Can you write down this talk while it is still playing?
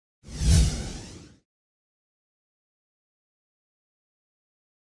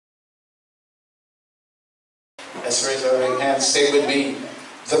Let's raise our right hand. Say with me.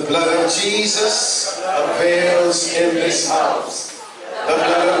 The blood of Jesus avails in this house. The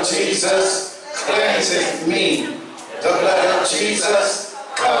blood of Jesus cleanses me. The blood of Jesus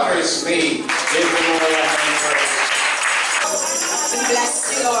covers me. Give me more praise.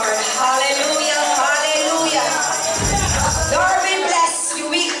 Bless you, Lord. Hallelujah. Hallelujah. Lord, we bless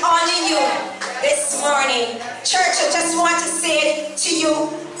you. We honor you this morning. Church, I just want to say to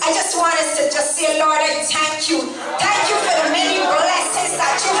you, I just want us to just say, Lord, I thank you. Thank you for the many blessings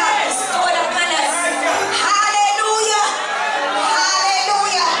that you have bestowed upon us. Hallelujah.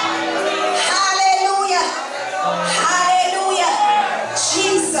 Hallelujah. Hallelujah. Hallelujah.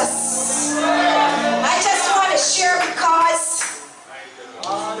 Jesus. I just want to share because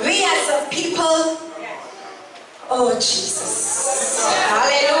we as a people, oh Jesus.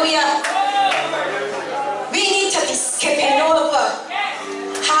 Hallelujah. We need to be skipping over.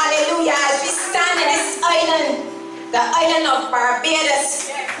 Hallelujah. As we stand in this island, the island of Barbados,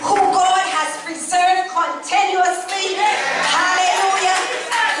 who God has preserved continuously. Hallelujah.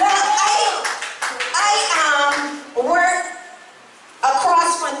 Well, I work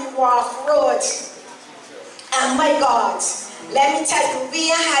across from the Wharf Road. And my God, let me tell you, we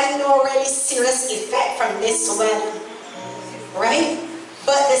had no really serious effect from this weather. Right?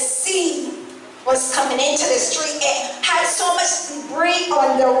 But the sea was coming into the street. It had so much debris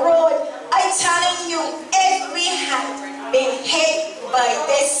on the road. I'm telling you, if we had been hit by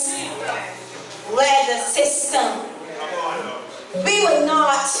this weather system, we would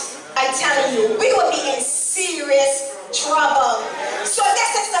not, I'm telling you, we would be in serious trouble. So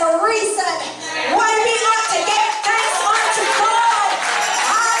this is the reason why we ought to give thanks unto God.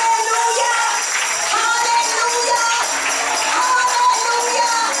 Hallelujah! Hallelujah!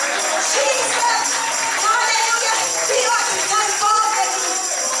 Hallelujah! Jesus! Hallelujah! We ought to thank God for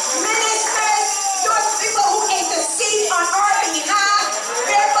the ministers, those people who intercede on our behalf,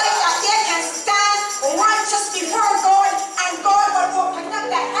 whereby that they can stand righteous before God, and God will open up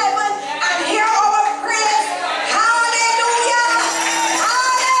the heaven and hear our prayers. Hallelujah!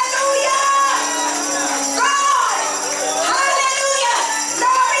 Hallelujah! God! Hallelujah!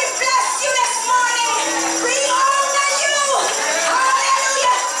 Lord, we bless you this morning. We honor you.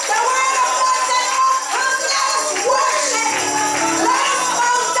 Hallelujah! The word of God said, oh, come, let us worship. Let us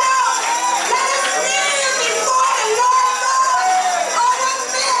bow down. Let us kneel before the Lord God, our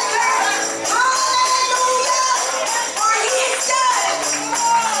Maker. Hallelujah! For he is good,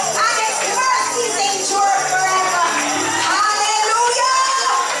 and his mercies endure forever. Hallelujah!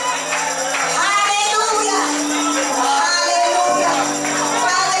 Hallelujah! Hallelujah!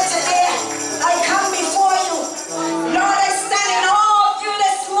 Father, today I come before you. Lord, I stand in awe of you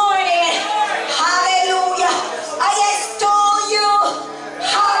this morning. Hallelujah! I extol you.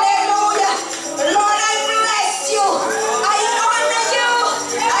 Hallelujah! Lord, I bless you. I honor you.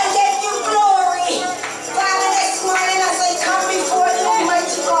 I give you glory. Father, this morning as I come before you,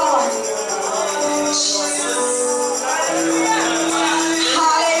 mighty God.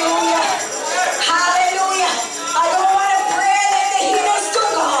 Hallelujah. Hallelujah. I don't want to pray like the heathens to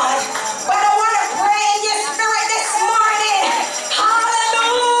God, but I want to pray in your spirit this morning.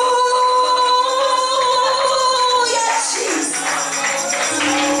 Hallelujah, Jesus.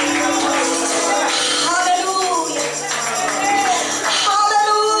 Hallelujah.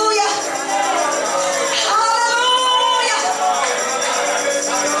 Hallelujah. Hallelujah.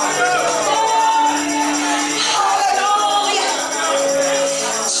 Hallelujah.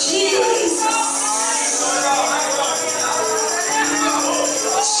 Jesus.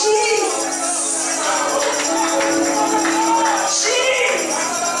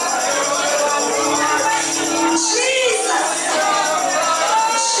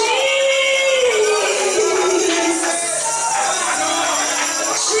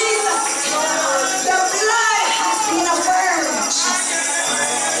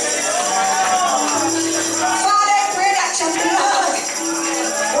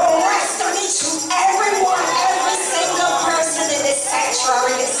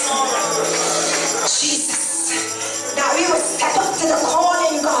 Jesus, that we will step up to the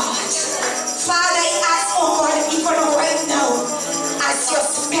calling, God. Father, I ask, oh God, even right now, as your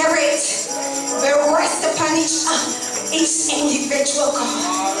spirit will rest upon each individual, God.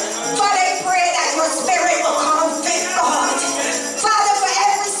 Father, I pray that your spirit will convict, God. Father, for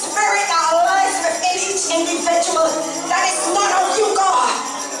every spirit that lies within each individual that is not of you, God,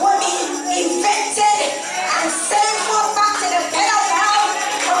 will be evicted and sent forth back to the pit of hell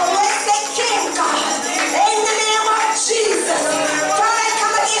from whence they came, God. In the name of Jesus. Father, I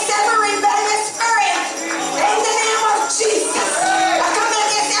come against every rebellious spirit. In the name of Jesus. I come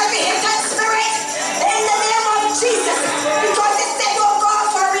against every hidden spirit. In the name of Jesus.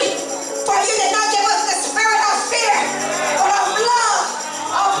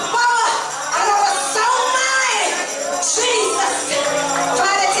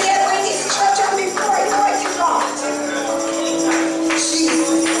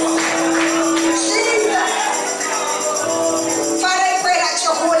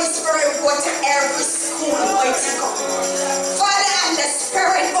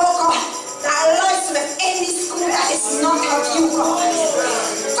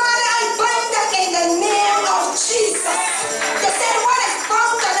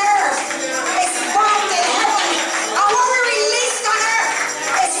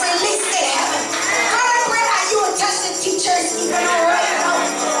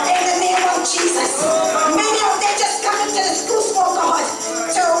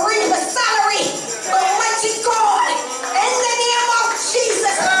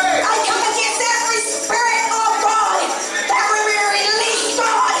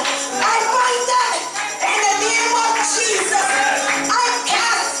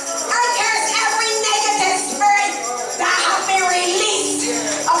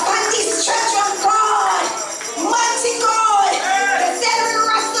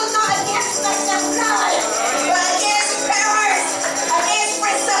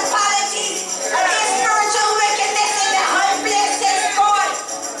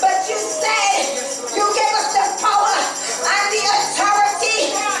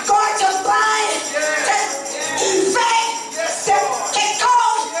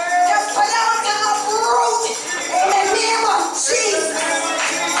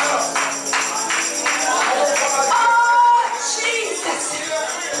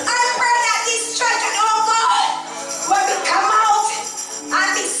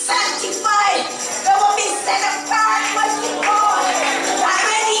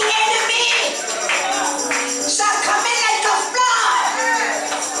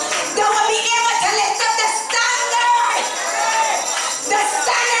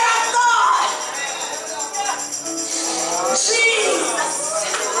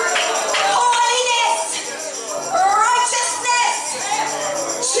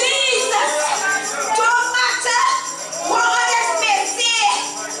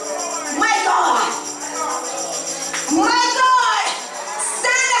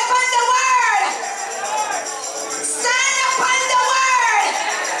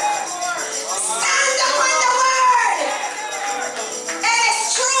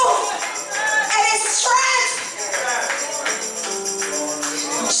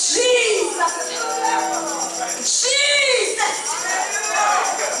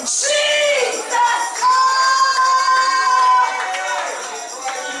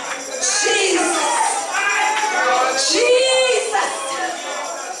 Jesus.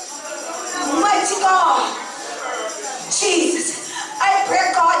 Mighty God. Jesus. I pray,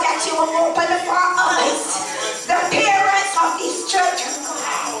 God, that you will open up our eyes, the parents of these children,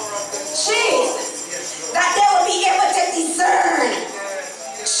 Jesus, that they will be able to discern,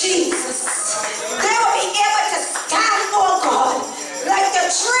 Jesus. They will be able to stand, oh God, like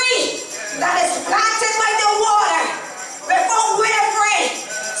the tree that is planted by the water before wavering,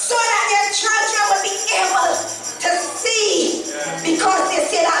 so that their children will be able to see, because they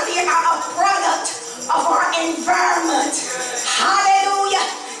say that they are a product of our environment. Hallelujah.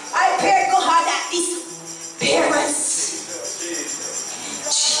 I pray, God, that these parents,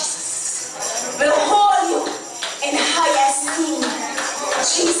 Jesus, will hold you in high esteem.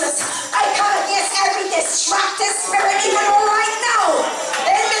 Jesus, I come against every distracted spirit even right now,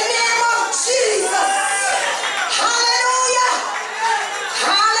 in the name of Jesus. Hallelujah.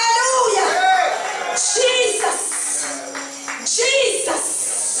 Hallelujah. Jesus. Jesus.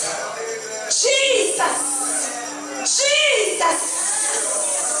 Jesus. Jesus.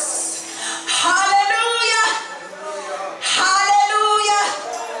 Hallelujah. Hallelujah.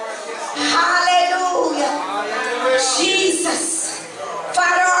 Hallelujah. Jesus.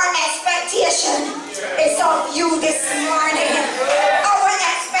 Father, our expectation is of you this morning. Our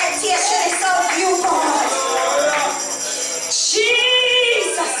expectation is of you, God.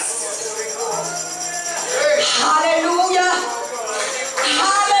 Jesus. Hallelujah.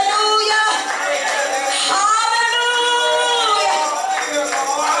 Hallelujah. Hallelujah.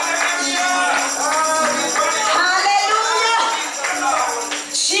 Hallelujah.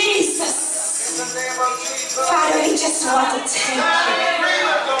 Jesus. Father, we just want to thank you.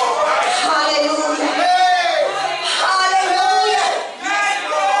 Hallelujah. Hallelujah.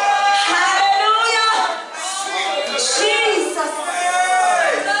 Hallelujah. Jesus.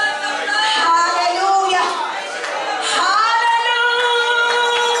 Hallelujah. Hallelujah.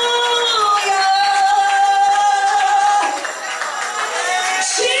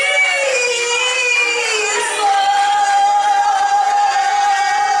 Jesus.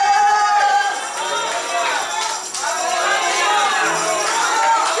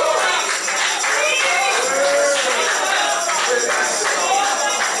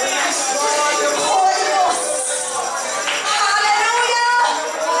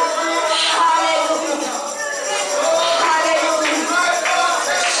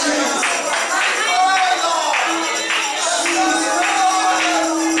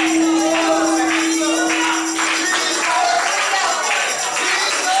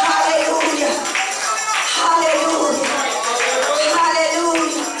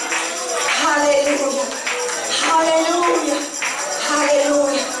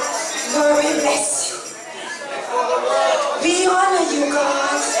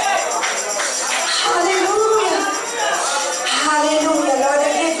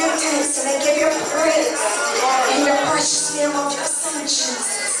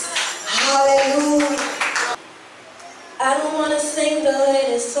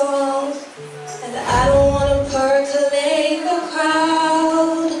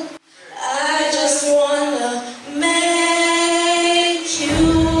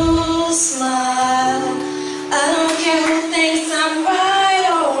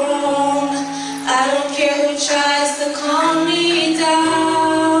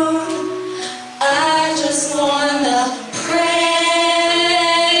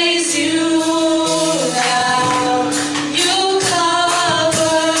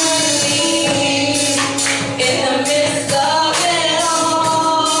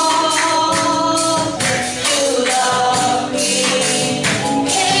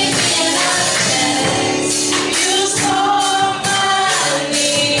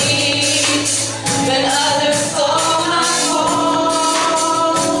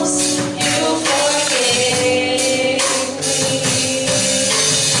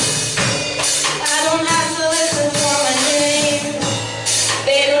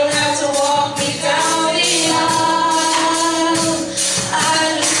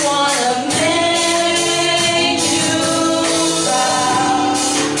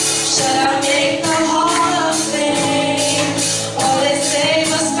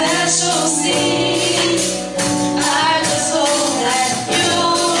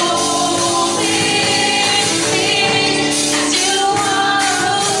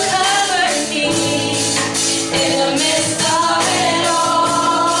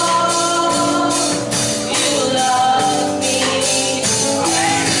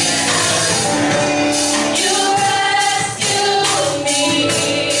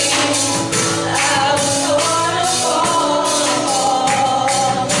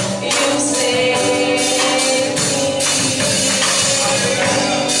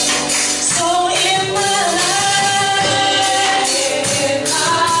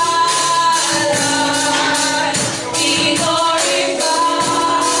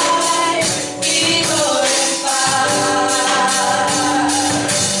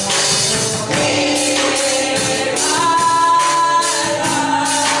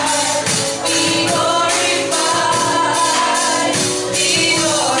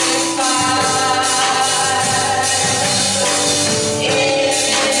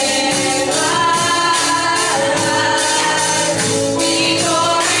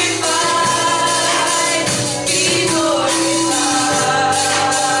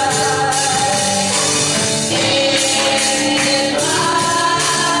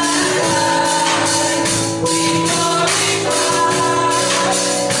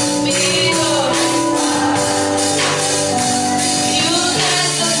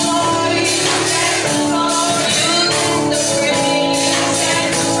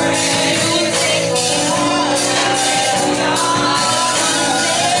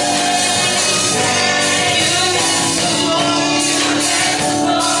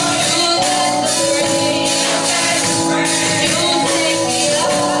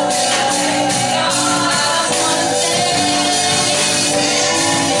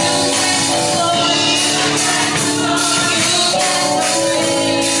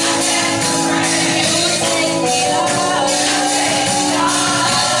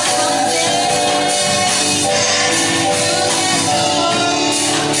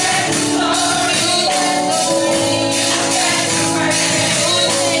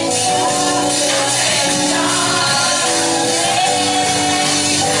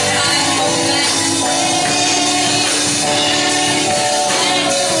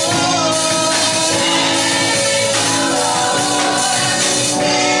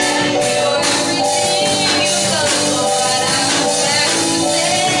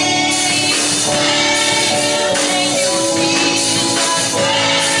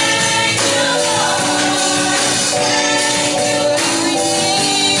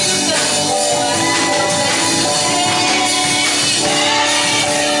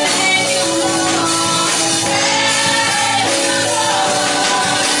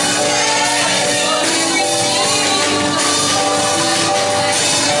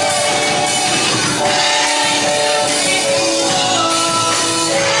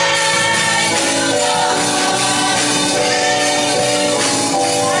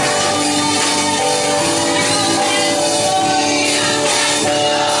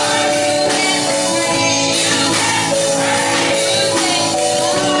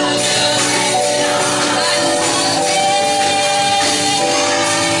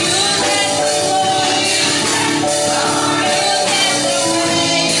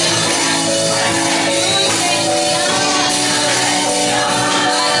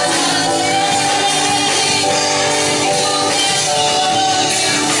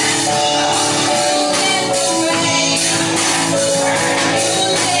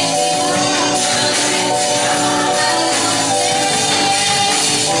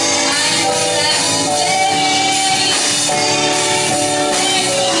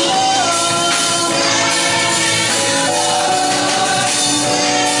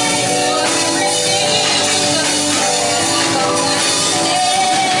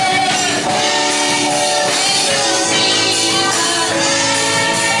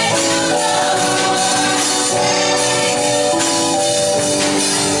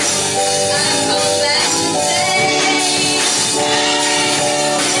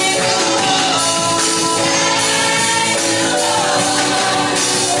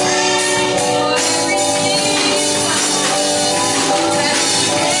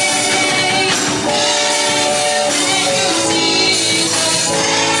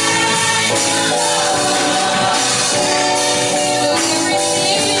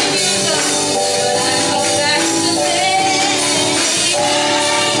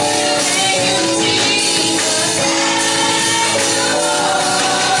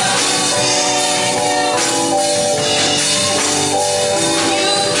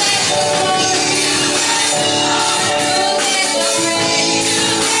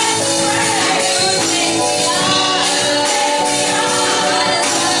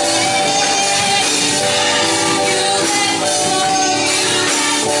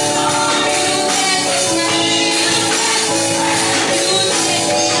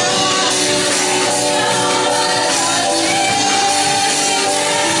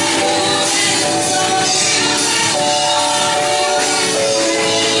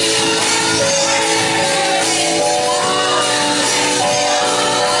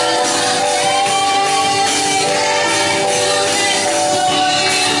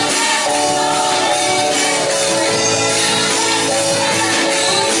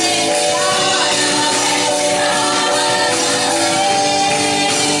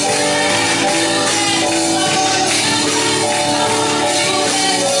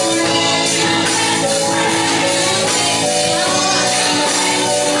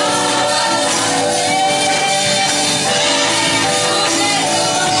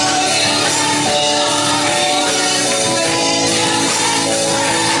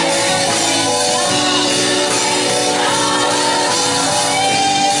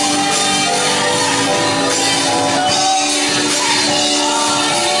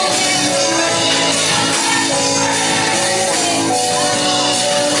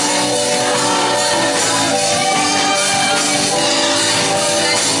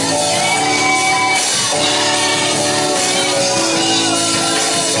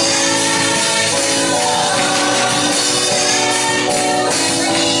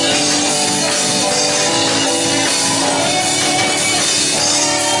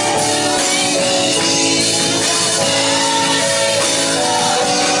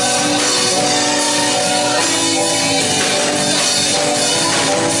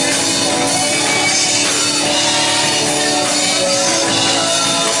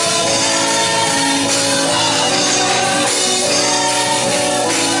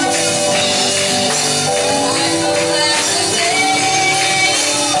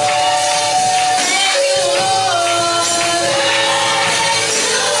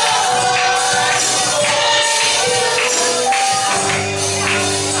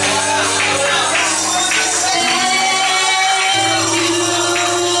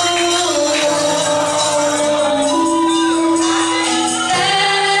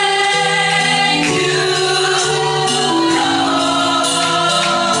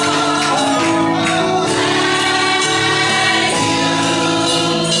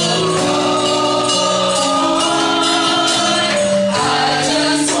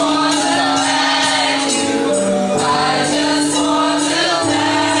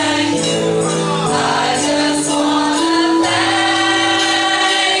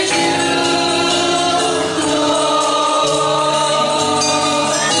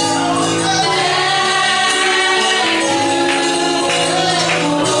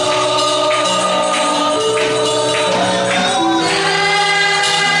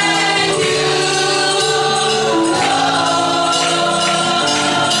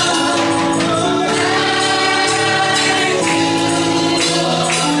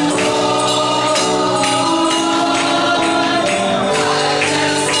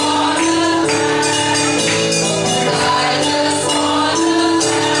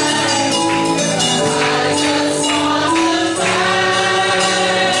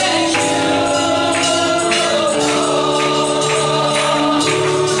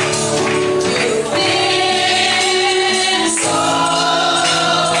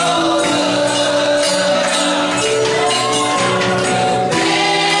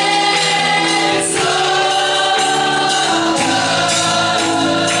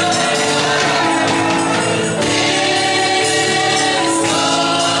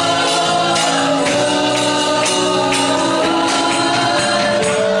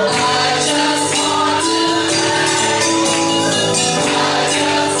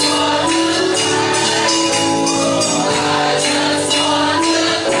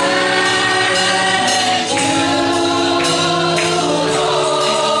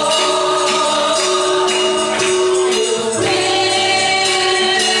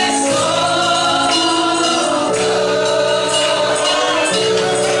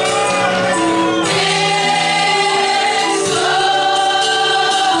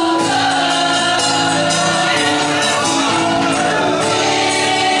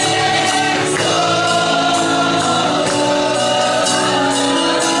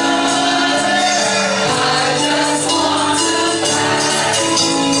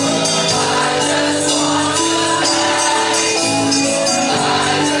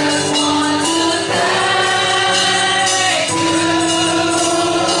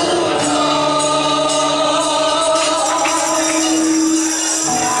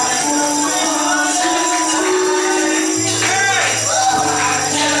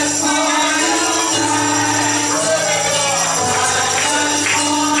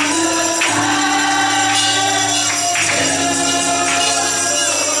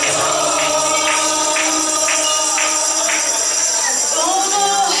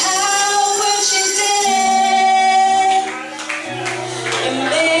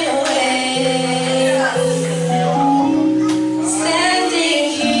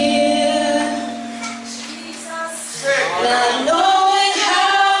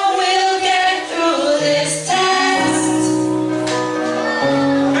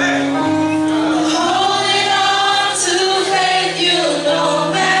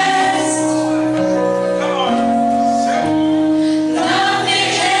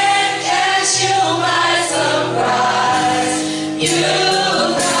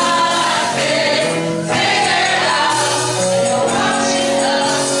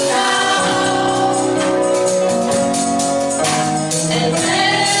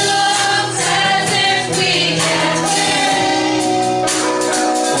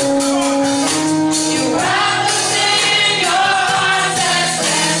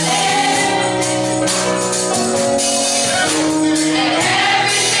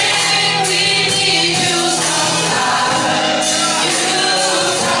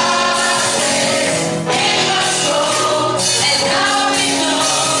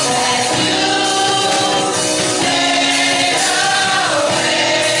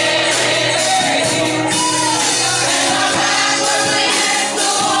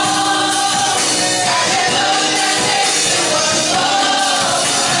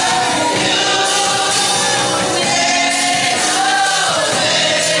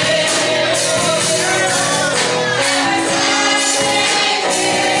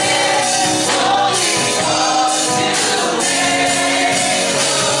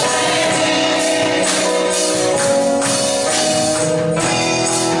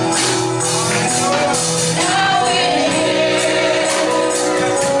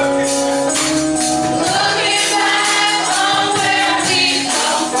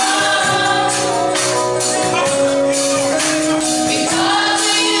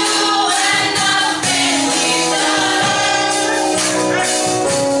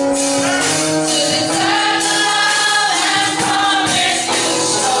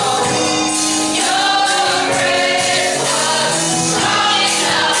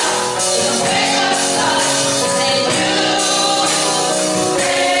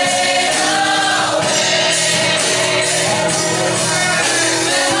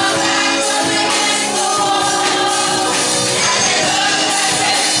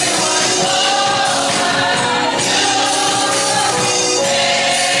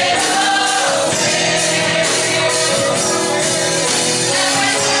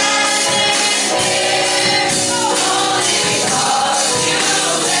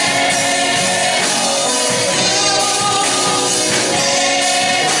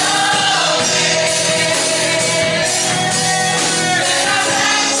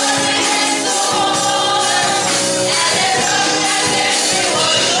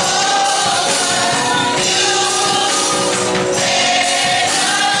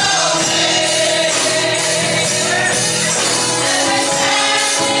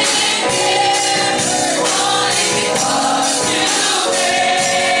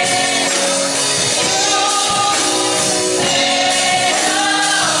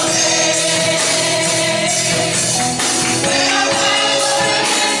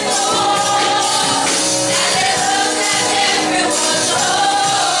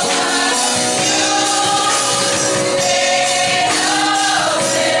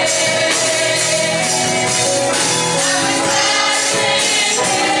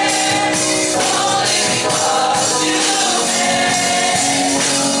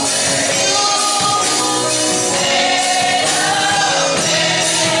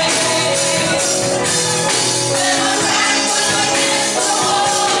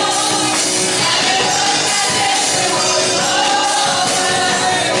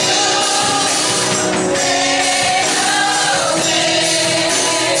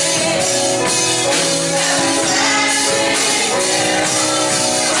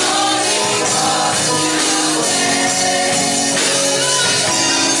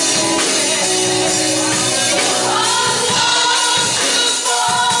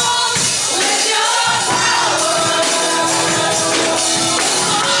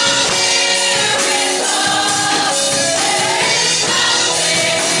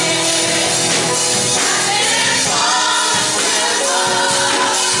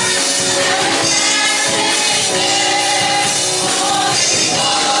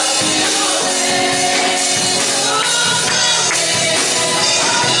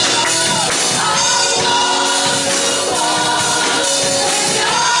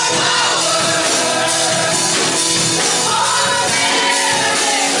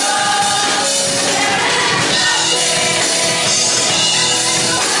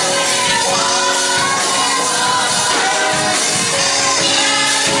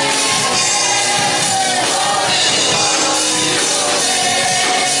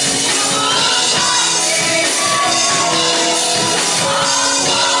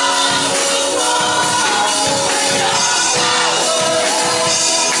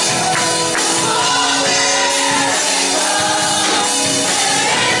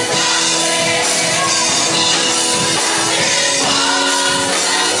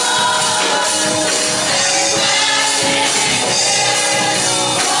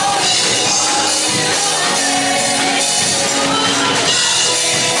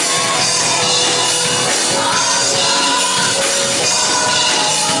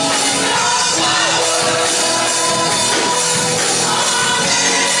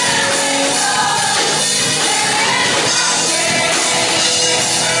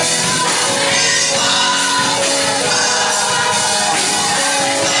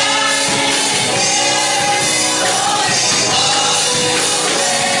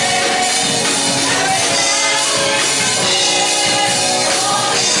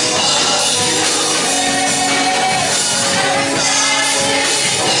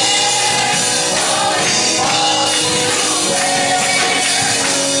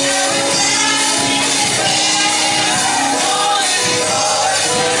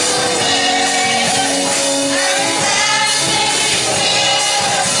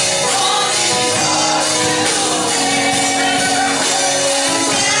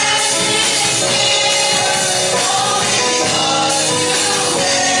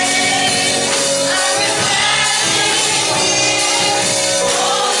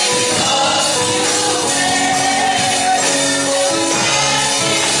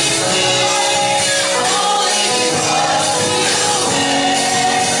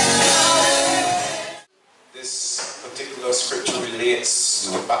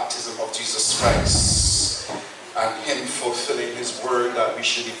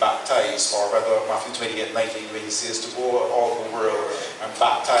 statements, or rather Matthew 28:19, when he says to go all the world and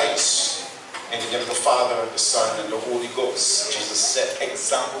baptize in the name of the Father, and the Son, and the Holy Ghost. Jesus set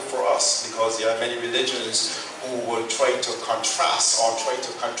example for us, because there are many religions who will try to contrast or try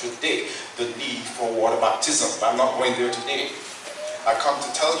to contradict the need for water baptism. But I'm not going there today. I come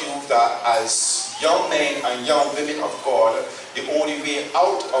to tell you that as young men and young women of God, the only way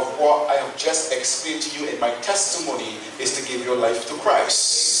out of what I have just explained to you in my testimony is to give your life to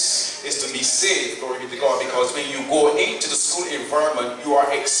Christ, is to be saved, glory be to God, because when you go into the school environment, you are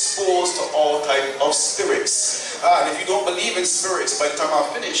exposed to all types of spirits. And if you don't believe in spirits, by the time I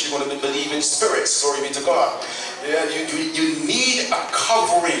finish, you're going to believe in spirits, glory be to God. Yeah, you need a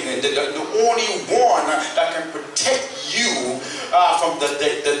covering, and the only one that can protect you from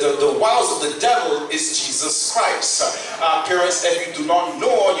the wiles of the devil is Jesus Christ. Parents, if you do not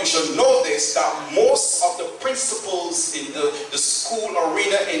know, you should know this, that most of the principals in the school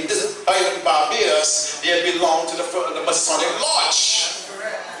arena in this island Barbados, they belong to the Masonic Lodge.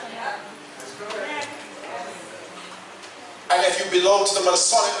 And if you belong to the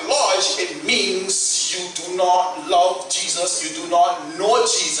Masonic Lodge, it means you do not love Jesus, you do not know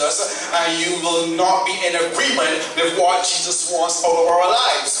Jesus, and you will not be in agreement with what Jesus wants out of our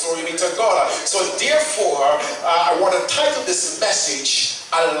lives. Glory be to God. So therefore, I want to title this message,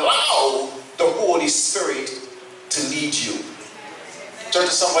 Allow the Holy Spirit to Lead You. Turn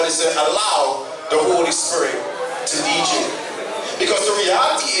to somebody and say, allow the Holy Spirit to lead you. Because the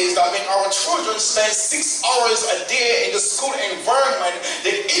reality is that when our children spend 6 hours a day in the school environment,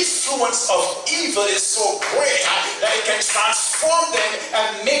 the influence of evil is so great that it can transform them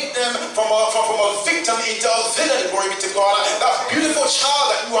and make them from a victim into a villain. Glory be to God. That beautiful child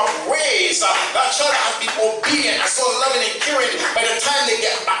that you have raised, that child that has been obedient and so loving and caring, by the time they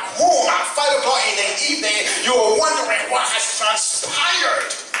get back home at 5 o'clock in the evening, you are wondering what has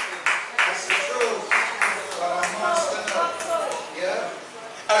transpired. That's the truth.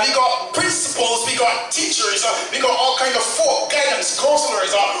 And we got principals, we got teachers, we got all kinds of folk, guidance,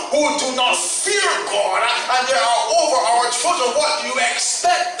 counselors who do not fear God, and they are over our children. What do you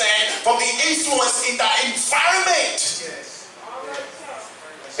expect then from the influence in that environment? Yes.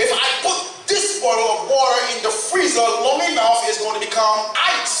 If I put this bottle of water in the freezer long enough, it's going to become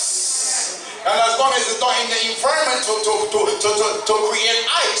ice. And as long as it's not in the environment to create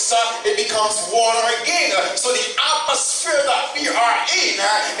ice, it becomes water again. So the atmosphere that we are in,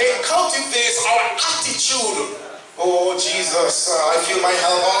 it cultivates our attitude. Oh Jesus, I feel my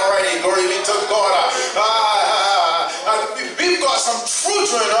help already. Glory be to God. We've got some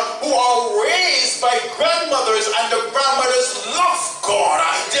children who are raised by grandmothers, and the grandmothers love God.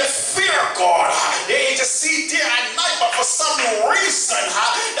 They fear God. They intercede day and night, but for some reason,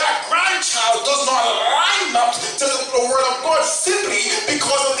 that grandchild does not line up to the word of God simply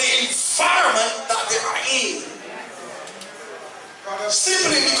because of the environment that they are in.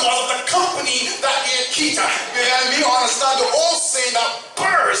 Simply because of the company that they keep. And we understand the old saying that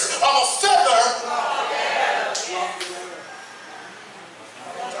birds of a feather,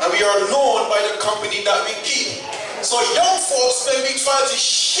 and we are known by the company that we keep. So young folks, when we try to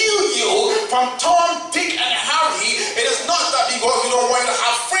shield you from Tom, Dick, and Harry, it is not that because we don't want you to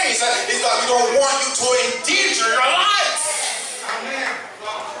have friends, it's that we don't want you to endanger your life. Amen.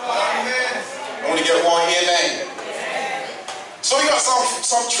 Amen. I only get one amen. So you got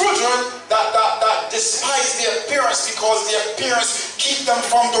some children that despise their parents because their parents keep them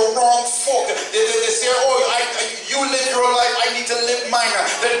from the wrong folk. They say, oh, you live your life, I need to live mine.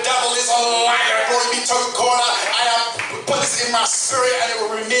 The devil is a liar. Glory be to God. I have put this in my spirit, and it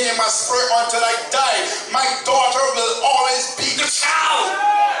will remain in my spirit until I die. My daughter will always be the child.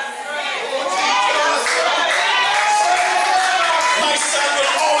 My son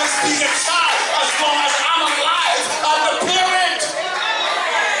will always be the child as long as I'm alive. I'm the parent.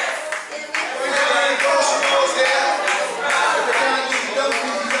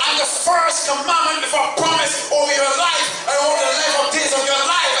 And the first commandment before promise over your life and over the life of days of your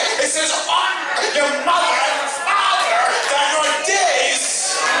life, it says, honor your mother and your father that your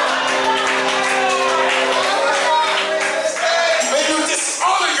days. When you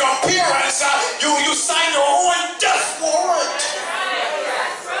dishonor your parents, you sign your own death warrant.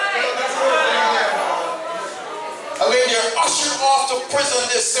 And when they're ushered off to prison,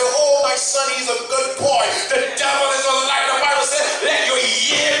 they say, oh, my son, he's a good boy. The devil is a liar. The Bible says, let your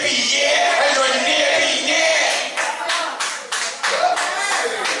yea be yea and your nay be nay.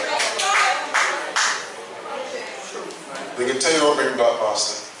 They can tell you what bring back,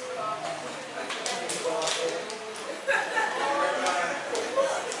 Pastor.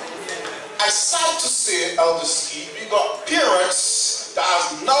 I sad to say, Elder Steve, we got parents that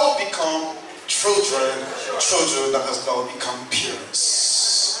have now become children, children that has now become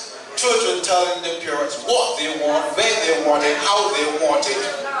parents. Children telling their parents what they want, where they want it, how they want it.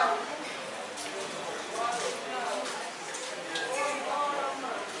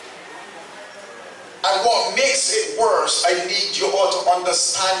 And what makes it worse, I need you all to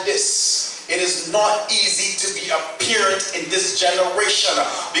understand this. It is not easy to be a parent in this generation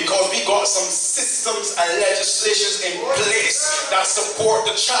because we got some systems and legislations in place that support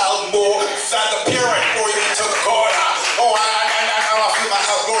the child more than the parent. Glory be to God. Oh, I feel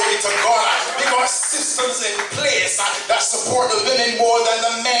myself. Glory be to God. We got systems in place that support the women more than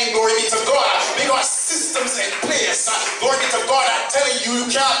the men. Glory be to God. We got systems in place. Glory be to God. I'm telling you,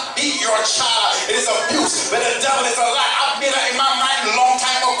 you can't beat your child. It is abuse. But the devil is a lie. I've made it in my mind a long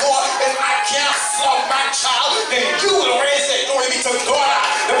time ago. If I can't flog my child, then you will raise it. Glory be to God.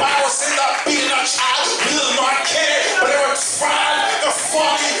 The Bible says that beating a child will not kill it, but it will drive the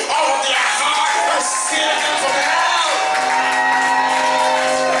foggy out of their heart and steal them from hell.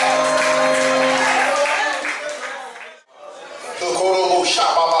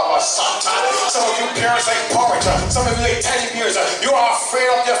 Some of you parents like porridge, some of you like teddy bears, you are afraid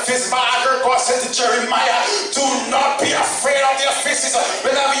of their fists. But I heard God said to Jeremiah, do not be afraid of their fists.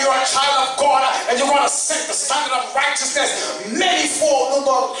 Whenever you're a child of God and you want to set the standard of righteousness, many fall, no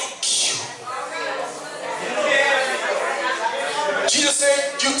Lord like you. Jesus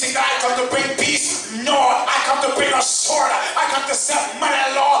said, you think I come to bring peace? No, I come to bring a sword. I come to set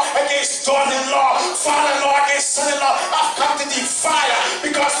mother-in-law against daughter-in-law, father-in-law against son-in-law. I've come to divide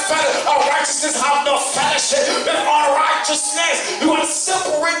because righteousness have no fellowship with unrighteousness. You want to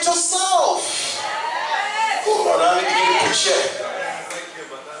separate yourself. Oh, Lord, I need to preach it.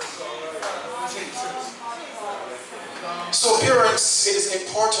 So parents, it is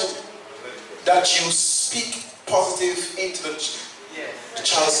important that you speak positive into the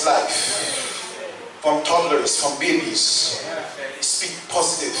child's life. From toddlers, from babies, speak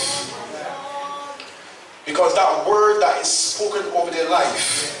positive. Because that word that is spoken over their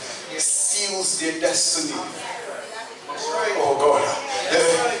life seals their destiny. Oh God.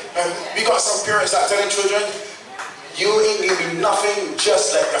 We got some parents that tell their children, you ain't gonna be nothing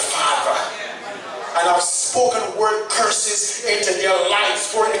just like your father. And I've spoken word curses into their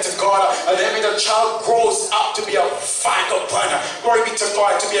lives, glory be to God. And then when the child grows up to be a vagabond, glory be to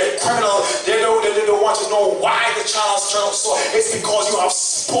God, to be a criminal, they don't want to know why the child's turned out so. It's because you have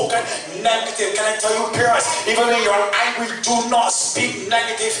spoken negative. Can I tell you, parents, even when you're angry, do not speak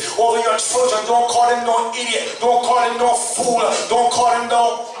negative over your children. Don't call them no idiot. Don't call them no fool. Don't call them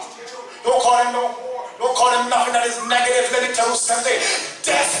nothing that is negative. Let me tell you something.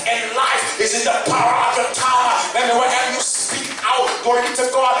 Death and life is in the power of the tongue. And whenever you speak out, glory be to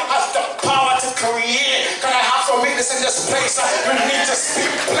God, has the power to create. Can I have some witness in this place? You need to speak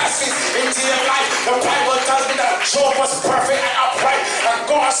blessings into your life. The Bible tells me that Job was perfect and upright. And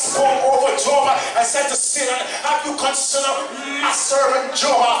God spoke over Job and said to Satan, have you considered my servant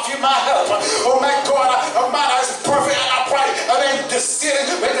Job? I feel my help. Oh my God, a man that is perfect and upright. And then the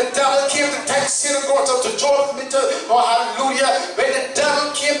Satan, when the devil came to tempt Satan, go to Job, oh hallelujah, when the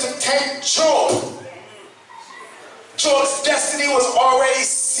devil came to tempt Job, Job's destiny was already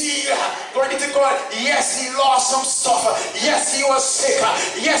sealed. Glory be to God. Yes, he lost some stuff. Yes, he was sick.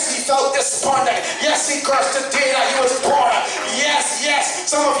 Yes, he felt despondent. Yes, he cursed the day that he was born. Yes.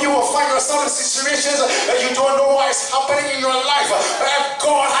 Some of you will find yourself in situations that you don't know why it's happening in your life. But if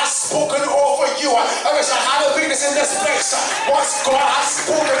God has spoken over you, I wish I had a witness in this place. Once God has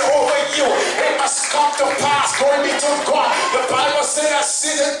spoken over you, it must come to pass. Glory be to God. The Bible says that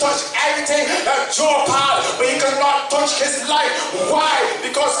Satan touched everything that Job had, but he could not touch his life. Why?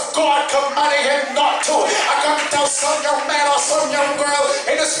 Because God commanded him not to. I come to tell some young man or some young girl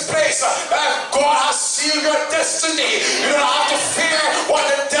in this place that God has sealed your destiny. You don't have to fear what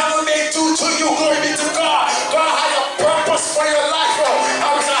the devil may do to you. Glory be to God. God has a purpose for your life.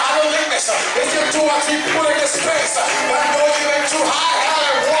 I wish I had a witness. If you two or three people in this place, I know you went through high hell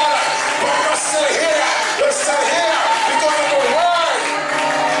and water, but you're still here. You're still here because of the word.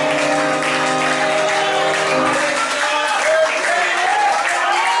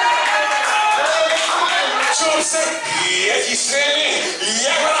 Job said, yes, he said me.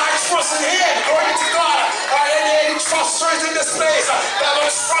 Yeah, but I trust in him. Glory to God. Any trusters in this place that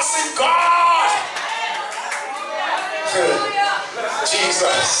will trust in God.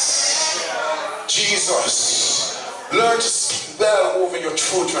 Jesus. Learn to speak well over your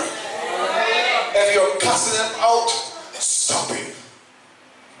children. If you're casting them out, stop it.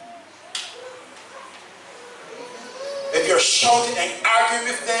 If you're shouting and arguing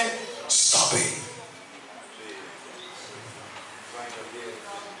with them, stop it.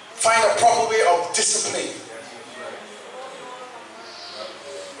 find a proper way of discipline.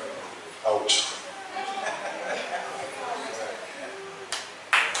 Ouch.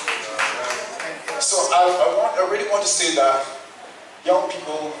 So I really want to say that young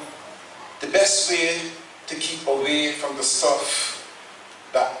people, the best way to keep away from the stuff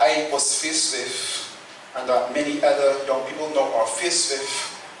that I was faced with and that many other young people now are faced with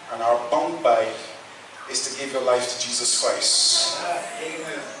and are bound by is to give your life to Jesus Christ.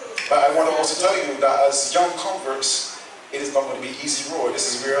 But I want to also tell you that as young converts, it is not going to be an easy road.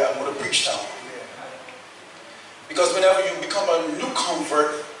 This is where I'm going to preach now. Because whenever you become a new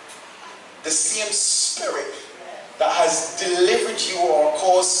convert, the same spirit that has delivered you or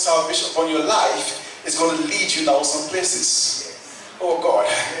caused salvation upon your life is going to lead you now some places. Oh God.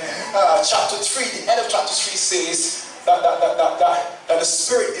 Chapter 3, the end of chapter 3 says that the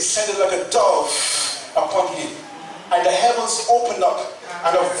Spirit descended like a dove upon him. And the heavens opened up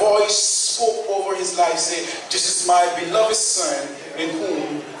and a voice spoke over his life saying, "This is my beloved Son in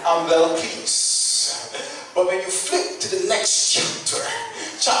whom I'm well pleased." But when you flip to the next chapter,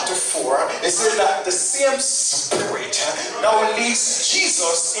 chapter 4, it says that the same Spirit now leads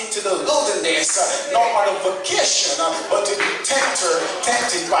Jesus into the wilderness, not on a vacation, but to be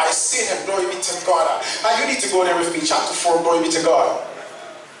tempted by Satan. Glory be to God. And you need to go there with me, chapter 4, glory be to God.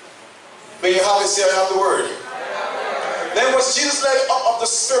 When you have it, say, I have the word. Then was Jesus led up of the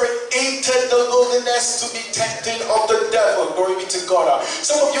Spirit into the wilderness to be tempted of the devil. Glory be to God.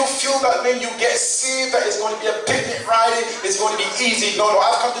 Some of you feel that when you get saved that it's going to be a picnic ride, it's going to be easy. No,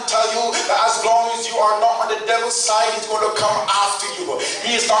 I've come to tell you that as long as you are not on the devil's side, he's going to come after you.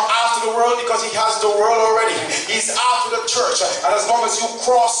 He is not after the world because he has the world already. He's after the church. And as long as you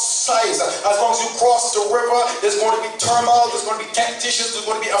cross sides, as long as you cross the river, there's going to be turmoil, there's going to be temptations, there's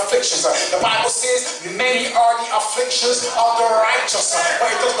going to be afflictions. The Bible says many are the afflictions of the righteous, but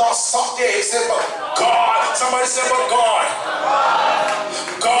it does not stop there. It says, but God, somebody said, but God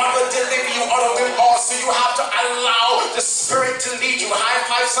will deliver you out of them all. So you have to allow the Spirit to lead you. High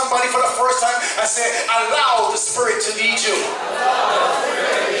five somebody for the first time and say, allow the Spirit to lead you.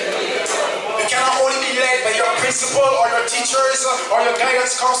 You cannot only be led by your principal or your teachers or your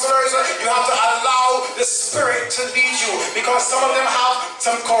guidance counselors. You have to allow the Spirit to lead you, because some of them have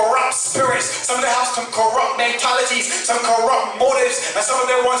some corrupt spirits, some of them have some corrupt mentalities, some corrupt motives, and some of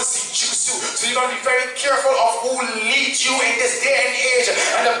them want to see juice too. So you're going to be very careful of who leads you in this day and age.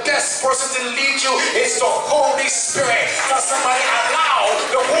 And the best person to lead you is the Holy Spirit. Because somebody allow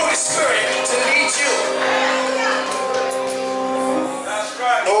the Holy Spirit to lead you. That's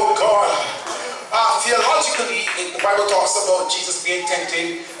right. Oh God. Theologically, the Bible talks about Jesus being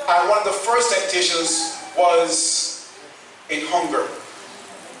tempted, and one of the first temptations was in hunger.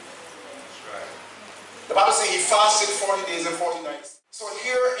 The Bible says he fasted 40 days and 40 nights. So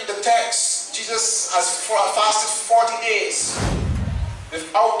here in the text, Jesus has fasted 40 days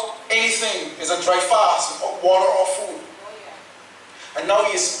without anything. It's a dry fast, without water or food. And now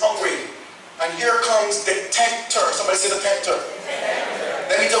he is hungry. And here comes the tempter. Somebody say the tempter.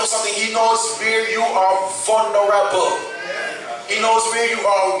 Let me tell you something. He knows where you are vulnerable. He knows where you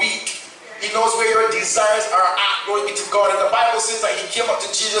are weak. He knows where your desires are at. Glory be to God. And the Bible says that he came up to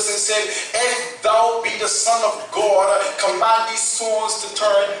Jesus and said, if thou be the Son of God, command these stones to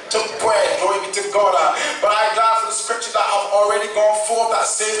turn to bread. Glory be to God. But I'm glad for the scripture that have already gone forth that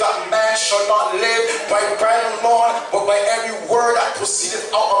says that man shall not live by bread alone, but by every word that proceeded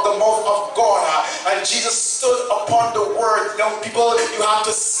out of the mouth of God. And Jesus stood upon the word. Young people, you have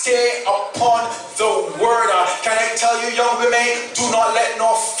to stay upon the word. Can I tell you, young women, do not let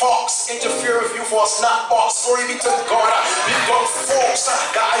no fox interfere with you for a snack box. Glory be to God. We've got folks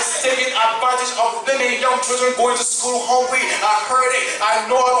that is taking advantage of women, young children going to school hungry. I heard it. I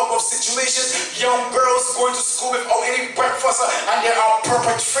know of situations, young girls going to school without any breakfast, and there are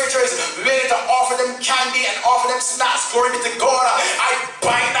perpetrators ready to offer them candy and offer them snacks. Glory be to God. I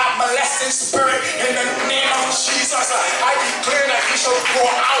bind that molesting spirit in the name of Jesus. I declare that you shall go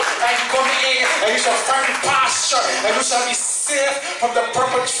out and come in, and you shall find pasture, and you shall be safe from the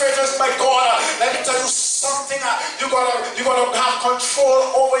perpetrators. My God, let me tell you something. You're gonna have control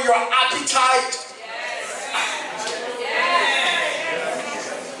over your appetite.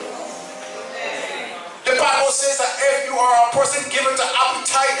 The Bible says that if you are a person given to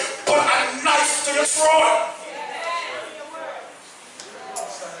appetite, put a knife to your throat.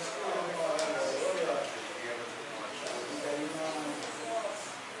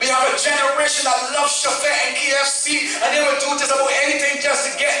 We have a generation that loves Chauffeur and KFC, and they will do just about anything just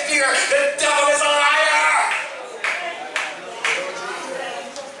to get there. The devil is a liar.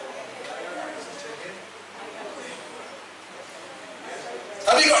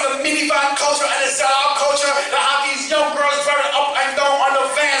 And we got the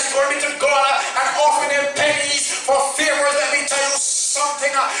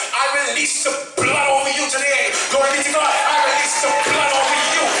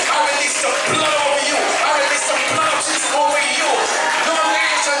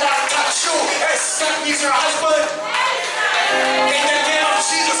he's your husband. In the name of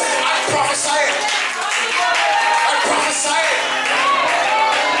Jesus, I prophesy it. I prophesy it.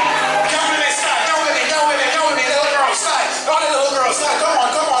 Young women, start. Young women, little girls, start. All the little girls, start. Come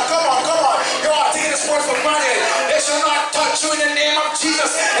on. You are taking this word for granted. They shall not touch you in the name of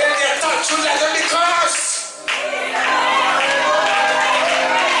Jesus. If they touch you, let them be cursed.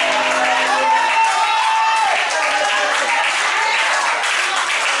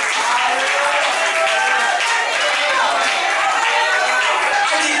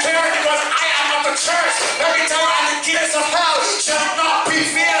 Church, let me tell you, and the gates of hell shall not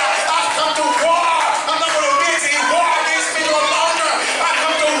prevail. I've come to war. I'm not going to wage a war against me no longer. I've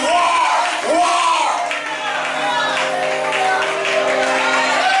come to war.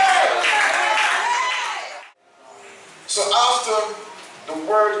 So after the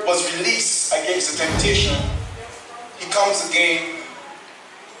word was released against the temptation, he comes again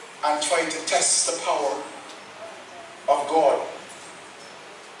and tries to test the power of God.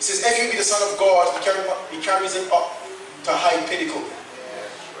 He says, if you be the Son of God, he carries him up to a high pinnacle.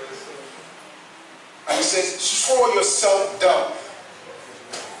 And he says, throw yourself down.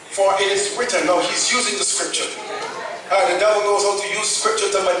 For it is written. Now he's using the scripture. The devil knows how to use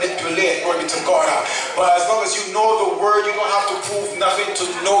scripture to manipulate, glory to God. But as long as you know the word, you don't have to prove nothing to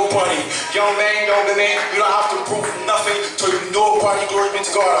nobody. Young man, young women, you don't have to prove nothing to nobody, glory be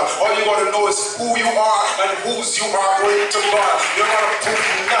to God. All you got to know is who you are and whose you are, glory be to God. You don't got to prove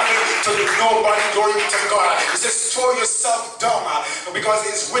nothing to nobody, glory be to God. He says, throw yourself down, because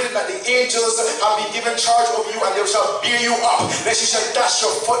it is written that the angels have been given charge over you, and they shall bear you up, lest you shall dash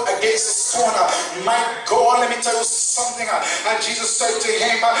your foot against the stone. My God, let me tell you something. And Jesus said to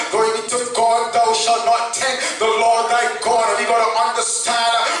him, glory be to God, thou shalt not tempt the Lord thy God. And we got to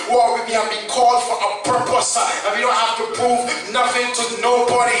understand what we have been called for a purpose, and we don't have to prove nothing to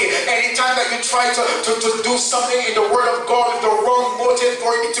nobody. Anytime that you try to do something in the word of God with the wrong motive,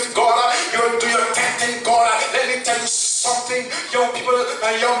 glory be to God, you're tempting God. Let me tell you something, young people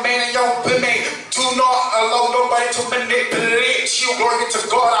and young men and young women, do not allow nobody to manipulate you, glory be to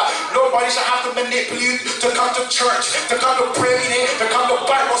God. Nobody shall have to manipulate you to come to church, to come to prayer meeting, to come to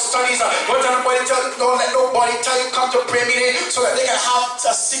Bible studies. Don't let nobody tell you come to prayer meeting so that they can have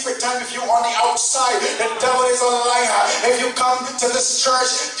a secret time with you on the outside. The devil is a liar. If you come to this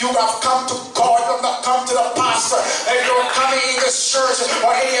church, you have come to God. You have not come to the pastor. If you're coming in this church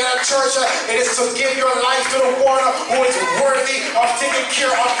or any other church, it is to give your life to the one who is worthy of taking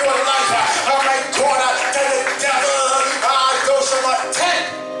care of your life. Oh my God, tell the devil, thou shalt not tempt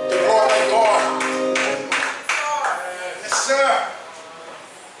the Lord thy God. Yes, sir.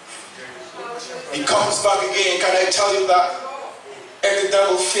 He comes back again. Can I tell you that if the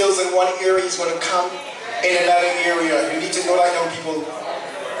devil fails in one area, he's going to come in another area. You need to know that, young people.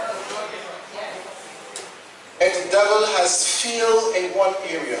 If the devil has failed in one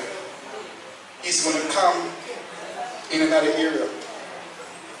area, he's going to come in another area.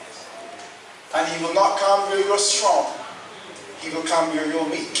 And he will not come where you're strong. He will come where you're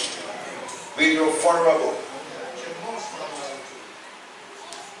weak, where you're vulnerable.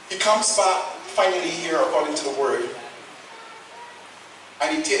 He comes back finally here according to the word,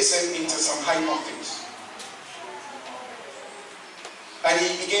 and he takes him into some high mountains. And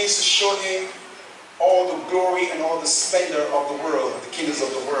he begins to show him all the glory and all the splendor of the world, the kingdoms of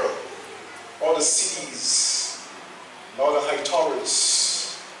the world, all the cities, and all the high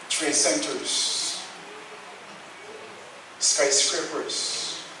towers, trade centers,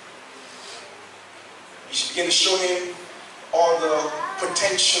 skyscrapers. You should begin to show him all the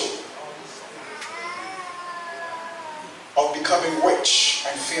potential of becoming rich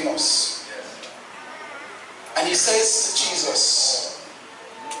and famous. And he says to Jesus,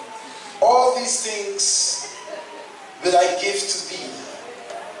 all these things will I give to thee,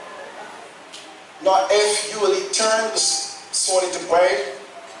 not if you will turn the sword into bread,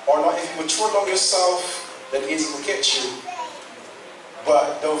 or not if you will throw down yourself, that angels will catch you.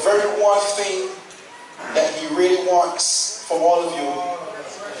 But the very one thing that he really wants from all of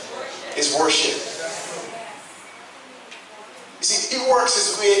you is worship. You see, he works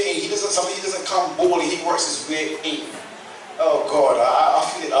his way in. He doesn't come boldly. He works his way in. Oh God, I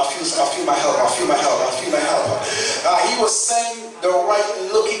feel it. I feel my help. He will send the right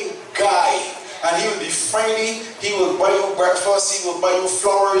looking guy, and he will be friendly. He will buy you breakfast. He will buy you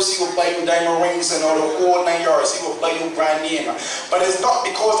flowers. He will buy you diamond rings and all the whole 9 yards. He will buy you brand name. But it's not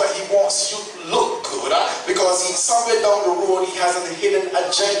because that he wants you to look good because somewhere down the road he has a hidden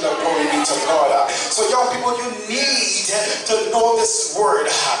agenda. Glory be to God. So young people, you need to know this word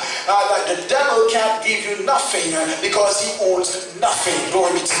that the devil can't give you nothing because he owns nothing.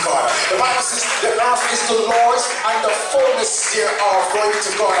 Glory be to God. The Bible says the earth is the Lord's and the fullness thereof. Glory be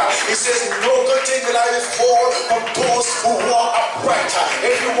to God. It says no good thing will I withhold from those who walk upright.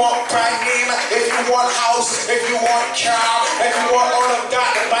 If you want brand name, if you want house, if you want car, if you want all of that,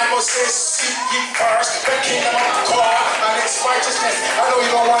 the Bible says seek ye first the kingdom of God and its righteousness. I know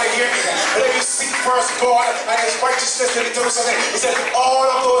you don't want to hear me, but if you seek first God and his righteousness, let me tell you something. He said all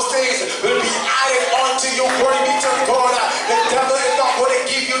of those things will be added unto you. Glory be to God. The devil is not going to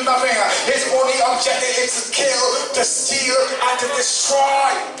give you nothing. His only objective is to kill, to steal, and to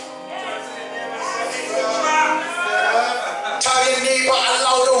destroy. Tell your neighbor,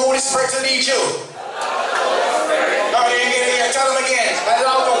 allow the Holy Spirit to lead you. No, they didn't get it yet. Tell them again.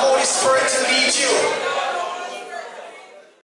 Allow the Holy Spirit to lead you.